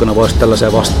 Paikallispoliitikkona voisi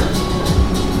tällaiseen vastaan?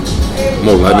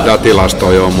 mulla ei mitään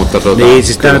tilastoja ole, mutta niin,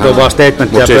 siis tämä nyt on vaan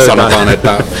statementtia pöytään.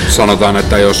 Mutta siis sanotaan,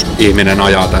 että jos ihminen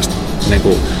ajaa tästä, niin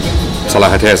kuin sä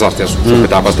lähdet Hesasta ja sun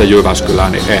pitää päästä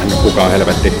Jyväskylään, niin eihän kukaan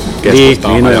helvetti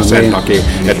keskustaa aja sen takia,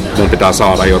 että mun pitää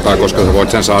saada jotain, koska sä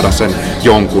voit sen saada sen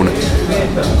jonkun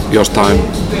jostain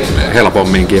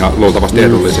helpomminkin ja luultavasti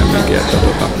edullisemminkin.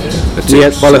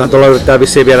 Niin, paljonhan tuolla yrittää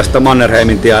vissiin viedä sitä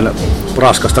Mannerheimin tien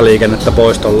raskasta liikennettä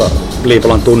pois tuolla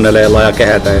Liipolan tunneleilla ja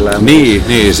kehäteillä.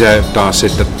 Niin, se taas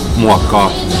sitten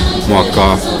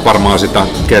muokkaa varmaan sitä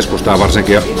keskustaa,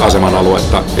 varsinkin aseman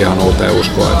aluetta ihan uuteen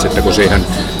uskoon. Et sitten kun siihen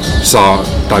saa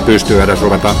tai pystyy edes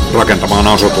ruveta rakentamaan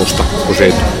asutusta, kun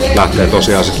siitä lähtee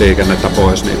tosiaan sit liikennettä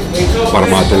pois, niin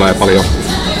varmaan tulee paljon.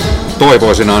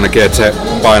 Toivoisin ainakin, että se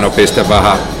painopiste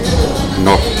vähän,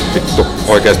 no vittu,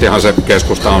 oikeastihan se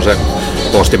keskusta on se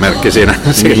postimerkki siinä.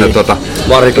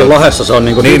 Varsinkin Lahdessa se on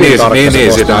niin hyvin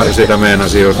tarkka sitä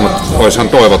meinasin just, mutta olisihan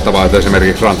toivottavaa, että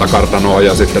esimerkiksi Rantakartanoa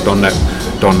ja sitten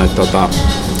tonne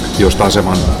just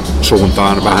aseman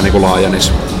suuntaan vähän niin kuin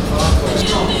laajenisi.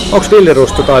 Onko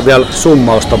Villiruusta tai vielä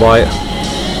summausta vai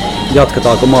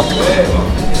jatketaanko matkaa?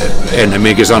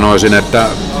 Ennemminkin sanoisin, että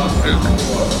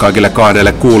kaikille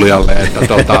kahdelle kuulijalle, että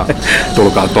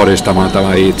tulkaa todistamaan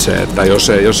tämä itse, että jos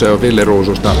ei ole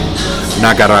Villiruususta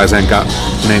näkäräisenkä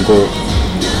niin kuin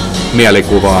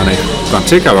mielikuvaa, niin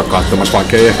kannattaa käydä katsomassa,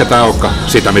 vaikka ei ehkä tämä olekaan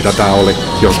sitä, mitä tämä oli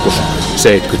joskus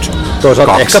 70.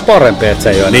 Toisaalta ehkä parempi, että se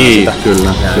ei ole niin, sitä.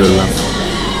 Kyllä.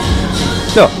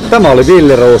 Joo, tämä oli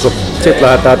Villiruusu. Sitten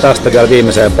lähdetään tästä vielä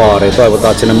viimeiseen baariin.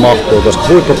 Toivotaan, että sinne mahtuu, koska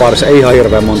huippubaarissa ei ihan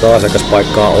hirveän monta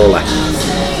asiakaspaikkaa ole.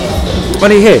 No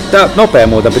niin hei, tää nopea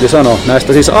muuten piti sanoa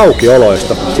näistä siis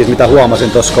aukioloista. Siis mitä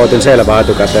huomasin tuossa, kun otin selvää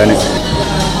etukäteen, niin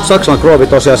Saksan Grove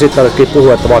tosiaan sitten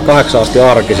puhui, että vaan 8 asti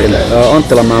arkisin.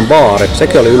 Anttilanmäen baari,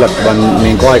 sekin oli yllättävän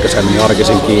niin kuin aikaisemmin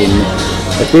arkisin kiinni.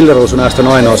 Villiruusu näistä on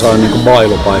ainoa saa niin kuin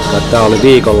bailupaikka. Tää oli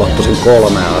viikonloppuisin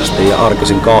 3 asti ja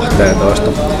arkisin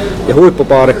 12. Ja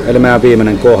huippubaari, eli meidän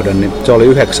viimeinen kohde, niin se oli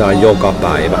 9 joka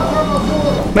päivä.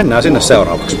 Mennään sinne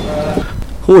seuraavaksi.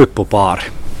 Huippubaari.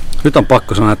 Nyt on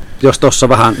pakko sanoa, että jos tuossa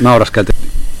vähän nauraskeltiin,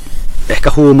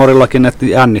 ehkä huumorillakin, että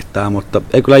jännittää, mutta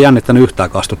ei kyllä jännittänyt yhtään,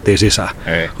 kun astuttiin sisään.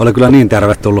 Ei. Oli kyllä niin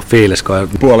tervetullut fiilis. Kun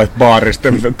puolet baarista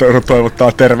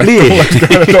toivottaa tervetulleeksi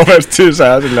ovesta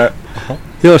sisään. Silleen.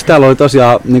 Joo, täällä oli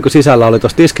tosiaan, niin kuin sisällä oli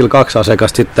tuossa tiskillä 2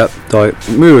 asiakasta, sitten toi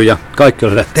myyjä, kaikki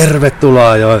oli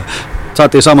tervetuloa jo.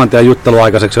 Saatiin saman tien juttelu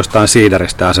aikaiseksi jostain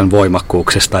siideristä ja sen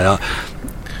voimakkuuksista ja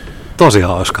tosi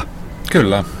hauska.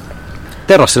 Kyllä.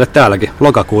 Terassille täälläkin,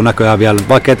 lokakuun näköjään vielä,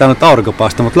 vaikka ei tää nyt aurinko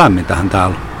paista, mutta lämmintähän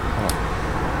täällä.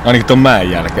 Ainakin ton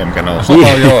mäen jälkeen, mikä nousi.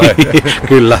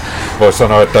 Kyllä. Voisi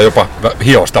sanoa, että jopa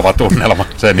hiostava tunnelma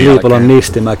sen Liipolan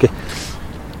Nistimäki.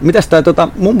 Mitäs tää,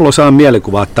 mulla on sellainen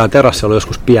mielikuva, että tää terassi oli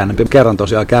joskus pienempi. Kerran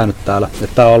tosiaan käynyt täällä,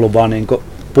 että tää on ollut vaan niinku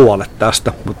puolet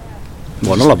tästä, mutta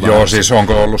voin olla vähän. Joo, siis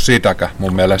onko ollut sitäkään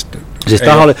mun mielestä? Siis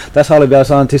tässä oli vielä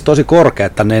sellainen siis tosi korkea,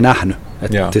 että tänne ei nähnyt.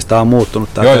 Siis tää on muuttunut.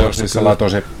 Joo, siis sellainen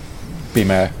tosi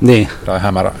pimeä niin. Tai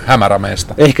hämärä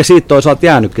meistä. Ehkä siitä toisaalta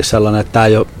jäänytkin sellainen, että tämä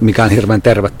ei ole mikään hirveän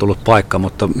tervetullut paikka,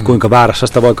 mutta kuinka väärässä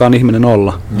sitä voikaan ihminen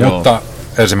olla. Mutta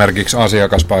esimerkiksi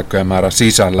asiakaspaikkojen määrä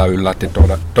sisällä yllätti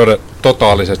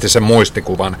totaalisesti sen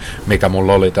muistikuvan, mikä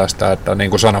mulla oli tästä, että niin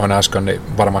kuin sanoin äsken, niin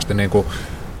varmasti niin kuin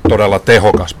todella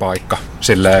tehokas paikka,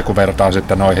 silleen kun vertaa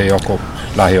sitten noihin joku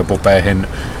lähiöpupeihin,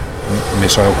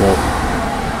 missä on joku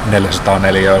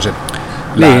 404 sitten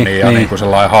lääniin ja niin kuin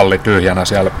sellainen halli tyhjänä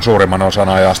siellä suurimman osan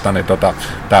ajasta, niin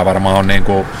tämä varmaan on niin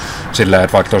kuin silleen,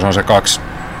 että vaikka tuossa on se 2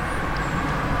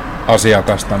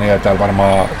 asiakasta, niin ei täällä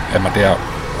varmaan, en mä tiedä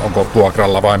onko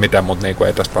vuokralla vai miten, mutta niin kuin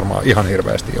ei tästä varmaan ihan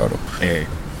hirveästi joudu. Ei.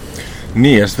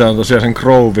 Niin, ja sitä on tosiaan sen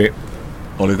Grove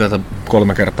oli tätä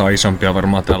 3 kertaa isompia,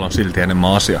 varmaan täällä on silti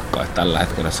enemmän asiakkaita tällä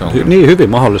hetkellä. Se on niin, hyvin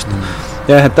mahdollista.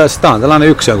 Ja eihän tämä on tällainen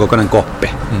yksilön kokoinen koppi.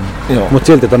 Mutta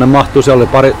silti tuonne mahtuu, siellä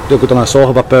oli joku tällainen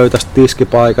sohvapöytä,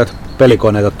 tiskipaikat,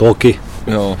 pelikoneita toki.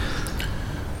 Joo.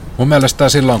 Mun mielestä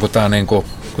silloin, kun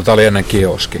tämä oli ennen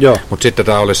kioski, mutta sitten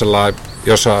tämä oli sellainen,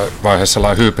 jossain vaiheessa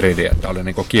sellainen hybridi, että oli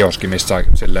niinku kioski, missä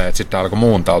silleen, että sitten alkoi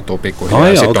muuntautua pikkuhiljaa.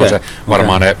 Ja sitten on se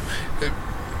varmaan ne,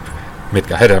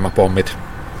 mitkä hedelmäpommit,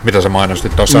 mitä sä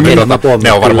mainostit tuossa, niin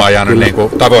ne on varmaan jäänyt,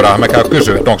 niinku, tai voidaan me käydä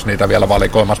kysyä, että onko niitä vielä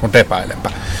valikoimassa, mutta epäilenpä.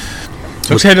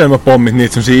 Onko hedelmäpommit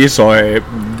niitä sellaisia isoja,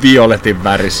 violetin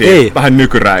värisiä, vähän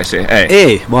nykyräisiä?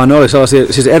 Ei, vaan ne oli sellaisia,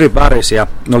 siis eri värisiä.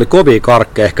 Ne oli kovia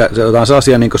karkkeja, ehkä jotain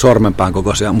sellaisia niin sormenpään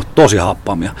kokoisia, mutta tosi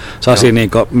happamia. Sellaisia,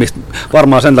 niin kuin,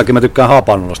 varmaan sen takia mä tykkään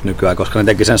hapannulosta nykyään, koska ne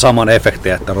teki sen saman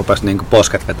efektin, että rupesi niin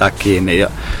posket vetää kiinni. Ja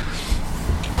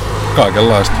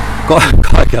kaikenlaista.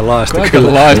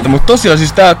 Kaikenlaista, mutta tosiaan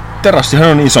siis tää terassihan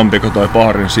on isompi kuin toi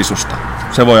baarin sisusta.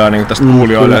 Se voidaan niin tästä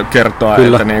kuulijoille kertoa,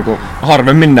 kyllä. että niin kuin,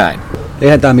 harvemmin näin.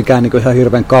 Eihän tämä mikään niin ihan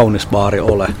hirveän kaunis baari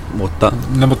ole, mutta...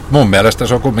 No, mutta mun mielestä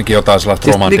se on kumminkin jotain sellaista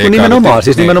siis, romantiikkaa.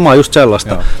 Nimenomaan just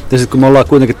sellaista. Joo. Ja sitten kun me ollaan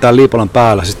kuitenkin täällä Liipolan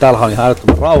päällä, siis täällähän on ihan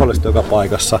älyttömän rauhallista joka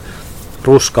paikassa.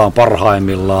 Ruska on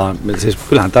parhaimmillaan. Siis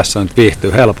kyllähän tässä nyt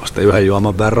viihtyy helposti yhden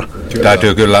juoman verran.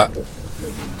 Täytyy kyllä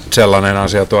sellainen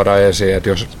asia tuoda esiin, että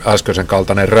jos äskeisen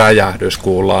kaltainen räjähdys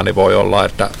kuullaan, niin voi olla,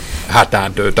 että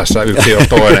hätääntyy tässä yksi jo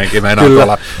toinenkin. Meinaa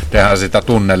tuolla tehdään sitä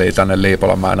tunnelia tänne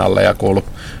Liipolanmäen alle ja kuuluu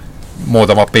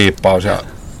muutama piippaus ja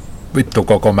vittu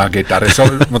koko mäki tärissä.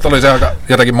 Mutta oli se aika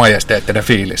jotenkin majesteettinen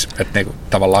fiilis, että niinku,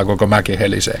 tavallaan koko mäki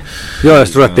helisee. Joo, ja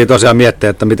sitten ruvettiin tosiaan miettiä,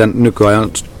 että miten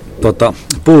nykyajan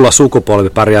pulla sukupolvi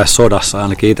pärjäisi sodassa.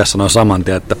 Ainakin itse sanoin saman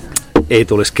tien, että ei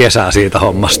tulisi kesää siitä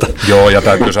hommasta. Joo, ja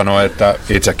täytyy sanoa, että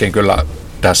itsekin kyllä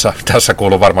tässä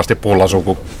kuuluu varmasti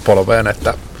pullasukupolveen,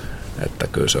 että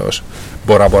kyllä se olisi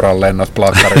Bora Boran lennot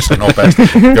plakkarissa nopeasti.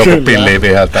 Joku pilliin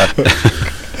viheltää.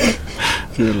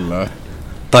 Kyllä.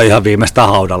 Tai ihan viimeistään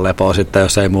haudan lepoa sitten,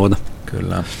 jos ei muuta.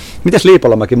 Kyllä. Mites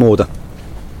Liipolamäki muuta?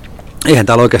 Eihän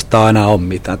täällä oikeastaan enää ole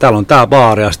mitään. Täällä on tää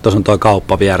baari ja sitten tuossa on toi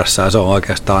kauppa vieressä ja se on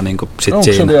oikeastaan niin kuin sit Onko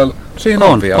siinä. se vielä? Siinä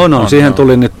on vielä. On. Siihen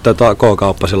tuli nyt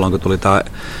K-kauppa silloin, kun tuli tää,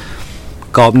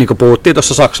 niin kuin puhuttiin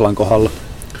tuossa Saksalan kohdalla.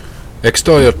 Eikö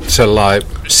toi ole sellainen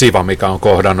siva, mikä on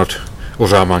kohdannut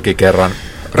useammankin kerran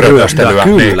röpöstelyä?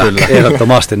 Kyllä, niin, kyllä.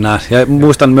 Ehdottomasti näin. Ja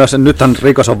muistan myös, että nythän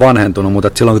rikos on vanhentunut,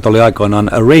 mutta silloin kun oli aikoinaan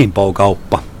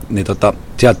Rainbow-kauppa, niin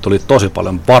sieltä tuli tosi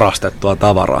paljon varastettua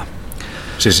tavaraa.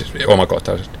 Siis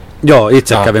omakohtaisesti? Joo,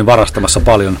 itse kävin varastamassa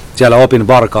paljon. Siellä opin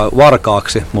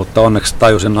varkaaksi, mutta onneksi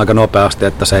tajusin aika nopeasti,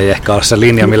 että se ei ehkä ole se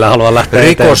linja, millä haluan lähteä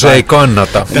Rikos eteenpäin. ei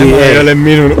kannata. Niin ei ole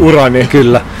minun urani.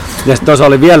 Kyllä. Ja sitten tuossa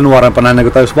oli vielä nuorempana, ennen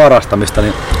kuin tajus varastamista,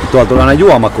 niin tuolla tuli aina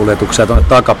juomakuljetuksia tuonne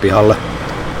takapihalle.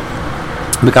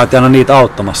 Me käytiin aina niitä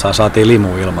auttamassa ja saatiin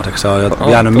limu ilmaiseksi. Se on jo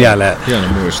jäänyt mieleen. Hieno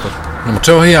muisto. No, mutta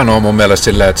se on hienoa mun mielestä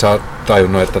silleen, että sä oot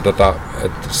tajunnut, että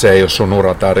se ei ole sun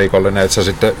ura tää rikollinen, että sä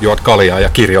sitten juot kaljaa ja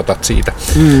kirjoitat siitä.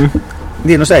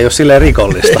 Niin, no se ei ole silleen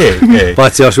rikollista. Ei.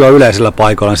 Paitsi jos juo yleisillä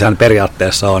paikoilla, niin sehän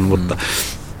periaatteessa on. Mutta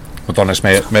onneksi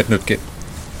meidät nytkin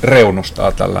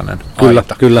reunustaa tällainen kyllä,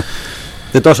 aita. kyllä.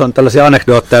 Ja tuossa on tällaisia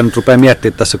anekdootteja, nyt rupeaa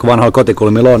miettimään tässä, kun vanhalla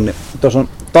kotikulmilla on, niin tuossa on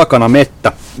takana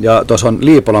mettä ja tuossa on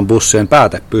Liipolan bussien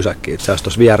päätepysäkki itse asiassa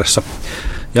tuossa vieressä.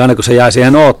 Ja aina kun se jäi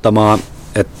siihen odottamaan,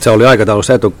 että se oli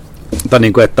aikataulussa tai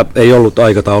niin kuin, että ei ollut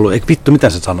aikataulu, ei vittu, mitä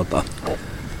se sanotaan?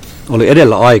 Oli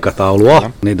edellä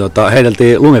aikataulua, niin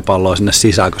heiteltiin lumipalloa sinne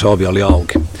sisään, kun se ovi oli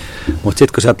auki. Mutta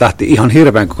sitten kun sieltä lähti ihan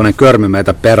hirveän kokoinen körmy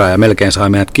meitä perään ja melkein sai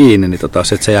meidät kiinni, niin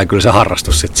sit se jäi kyllä se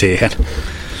harrastus sit siihen.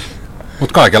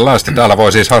 Mutta kaikenlaista täällä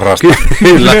voi siis harrastaa.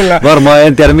 Kyllä. Varmaan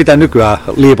en tiedä, mitä nykyään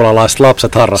liipolalaiset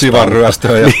lapset harrastaa.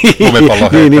 Sivanryöstöä ja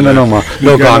lumipallon niin, nimenomaan.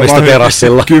 Dokaamista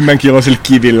terassilla. 10-kilosilla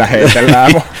kivillä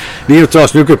heitellään. Niin, se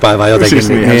olisi nykypäivää jotenkin.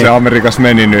 Siis niin. Se Amerikassa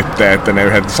meni nyt, että ne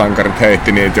yhdet sankarit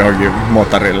heitti niitä johonkin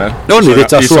motorille. No niin,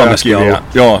 itse asiassa Suomessakin ollut.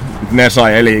 Joo, ne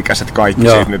sai eli-ikäiset kaikki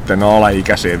siitä nyt, ne on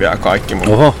alaikäisiä vielä kaikki.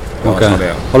 Oho, okei.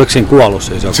 Oliko siinä kuollut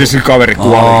siis joku? Siis kaveri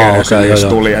kuoli, jos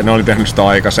tuli, ja ne oli tehnyt sitä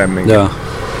aikaisemmin. Joo.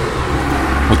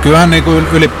 Mutta kyllähän niinku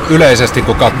yleisesti,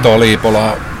 kun katsoo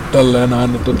Liipolaa tälleen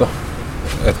aina,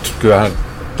 että kyllähän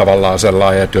tavallaan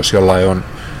sellainen, että jos jollain on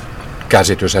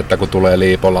käsitys, että kun tulee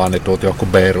Liipolaan, niin tuut joku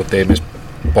Beirutiin, missä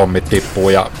pommit tippuu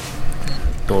ja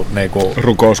niinku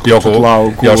rukouskutsut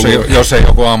laukuu. Jos ei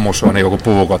joku ammu sua, niin joku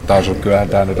puukottaa sun. Kyllähän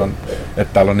tää nyt on,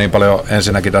 että täällä on niin paljon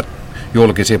ensinnäkin tätä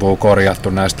julkisivua korjattu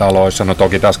näistä aloissa. No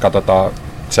toki tässä katsotaan,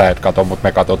 sä et kato, mutta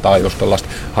me katsotaan just tällaista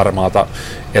harmaata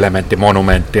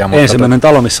elementtimonumenttia. Ensimmäinen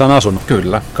talo, missä on asunut.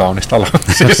 Kyllä, kaunis talo.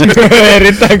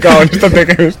 Erittäin kaunista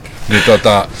tekemistä. Niin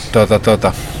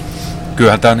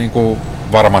kyllähän tää niinku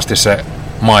varmasti se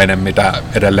maine, mitä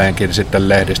edelleenkin sitten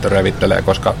lehdistö revittelee,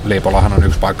 koska Liipolahan on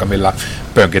yksi paikka, millä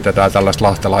pönkitetään tällaista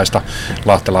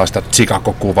lahtelaista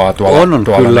Chicago-kuvaa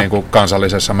tuolla niinku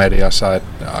kansallisessa mediassa,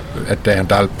 etteihän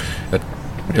täällä,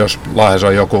 jos Lahdessa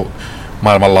on joku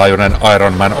maailmanlaajuinen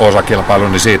Ironman osakilpailu,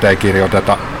 niin siitä ei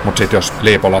kirjoiteta, mutta sitten jos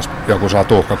Liipolassa joku saa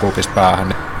tuhkakupista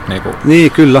päähän,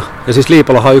 Niin, kyllä. Ja siis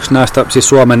Liipolahan on yksi näistä siis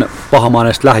Suomen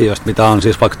pahamaineista lähiöistä, mitä on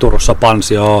siis vaikka Turussa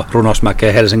Pansio,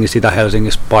 Runosmäkeä, Helsingissä,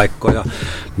 Itä-Helsingissä paikkoja.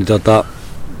 Niin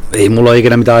ei mulla ole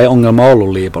ikinä mitään ongelmaa ollut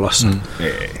Liipolassa.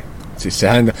 Ei. Siis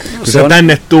sehän, kun sä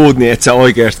tänne tuut, niin et sä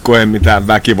oikeasti koe mitään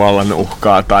väkivallan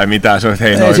uhkaa tai mitään. Se on, että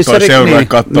hei, noin siis seuraa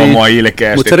kattoo mua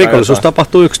ilkeästi. Mutta se rikollisuus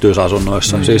tapahtuu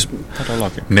yksityisasunnoissa. Siis,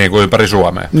 niin kuin ympäri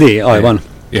Suomea. Niin, aivan.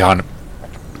 Ihan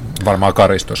varmaan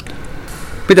Karistoskin.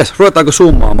 Mites, ruvetaanko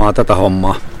summaamaan tätä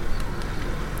hommaa?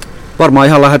 Varmaan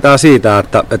ihan lähdetään siitä,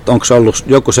 että onko se ollut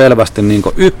joku selvästi niin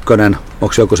ykkönen,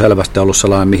 onko joku selvästi ollut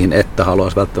sellainen, mihin ette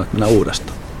haluaisi välttämättä mennä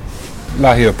uudestaan?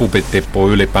 lähiöpupit tippuu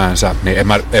ylipäänsä, niin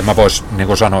en mä vois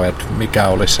niin sanoa, että mikä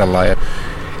olisi sellainen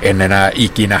en enää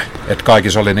ikinä. Että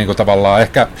kaikissa oli niin tavallaan,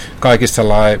 ehkä kaikissa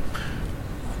sellainen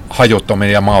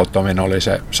hajuttomin ja mauttomin oli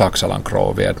se Saksalan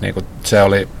Groove. Että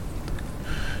niin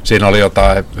siinä oli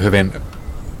jotain hyvin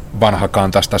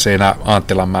vanhakantasta siinä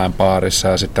Anttilanmäen baarissa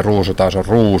ja sitten Ruusu taas on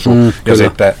Ruusu ja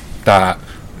sitten tämä.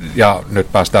 Ja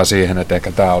nyt päästään siihen, että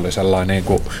ehkä tämä oli sellainen niin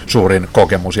kuin suurin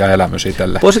kokemus ja elämys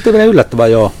itselle. Positiivinen yllättävä,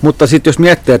 joo. Mutta sitten jos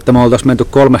miettii, että me oltaisiin menty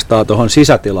 300 tuohon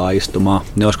sisätilaan istumaan,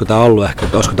 niin olisiko tämä ollut ehkä,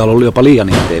 olisiko tämä ollut jopa liian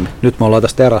intiimi. Nyt me ollaan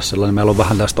tässä terassilla, niin meillä on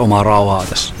vähän tästä omaa rauhaa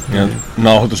tässä. Ja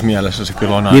nauhoitusmielessä se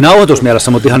kyllä on aina. Niin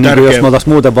nauhoitusmielessä, mutta ihan niin kuin, jos me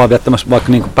oltaisiin muuten vaan viettämässä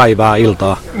vaikka niin kuin päivää,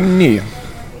 iltaa. Niin.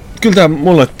 Kyllä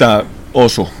mulle tämä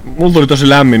osu. Mulla tuli tosi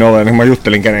lämmin olo, niin mä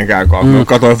juttelin kenenkään kanssa. Mä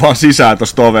katsoin vaan sisään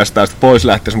tuosta ovesta ja sitten pois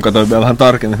lähtiessä mä katsoin vielä vähän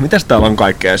tarkemmin, että mitäs täällä on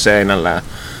kaikkea seinällä.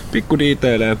 Pikku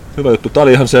diiteilee, hyvä juttu. Tää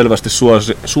oli ihan selvästi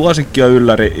suosikki ja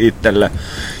ylläri itselle.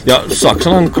 Ja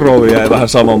Saksalan Groove jäi vähän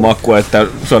sama maku, että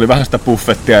se oli vähän sitä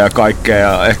buffettia ja kaikkea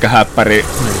ja ehkä häppäri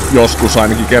joskus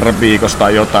ainakin kerran viikossa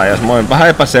tai jotain. Ja mä olin vähän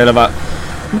epäselvä.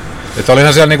 Että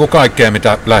olihan siellä niinku kaikkea,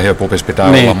 mitä lähiöpupissa pitää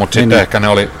olla, mutta sitten ehkä ne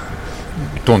oli.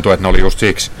 Tuntuu, että ne oli just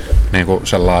siksi niin kuin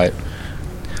sellainen.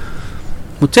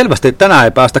 Mutta selvästi tänään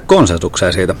ei päästä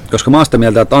konsensukseen siitä, koska mä oon sitä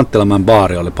mieltä, että Anttilanmäen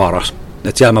baari oli paras.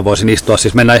 Että siellä mä voisin istua,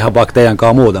 siis mennä ihan vaikka teidän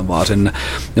kanssa muuten vaan sinne.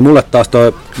 Ja mulle taas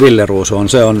toi Ville Ruusu on,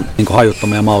 se on niin kuin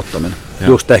hajuttominen ja mauttominen.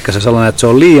 Just ehkä se sellainen, että se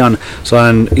on liian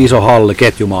sellainen iso halli,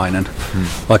 ketjumainen.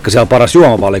 Vaikka siellä paras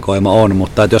juomavalikoima on,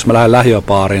 mutta että jos mä lähden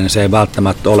lähiöbaariin, niin se ei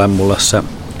välttämättä ole mulle se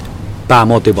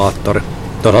päämotivaattori.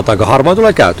 Toisaalta aika harvoin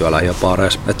tulee käytyä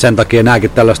lähiöbaareissa. Et sen takia nämäkin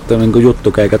tällaiset niin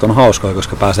juttukeikat on hauskoja,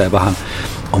 koska pääsee vähän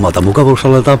omalta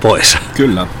mukavuusalueeltaan pois.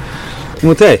 Kyllä.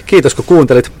 Mutta hei, kiitos kun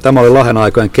kuuntelit. Tämä oli Lahden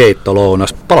aikojen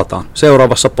keittolounas. Palataan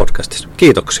seuraavassa podcastissa.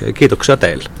 Kiitoksia ja kiitoksia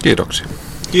teille. Kiitoksia.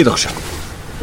 Kiitoksia.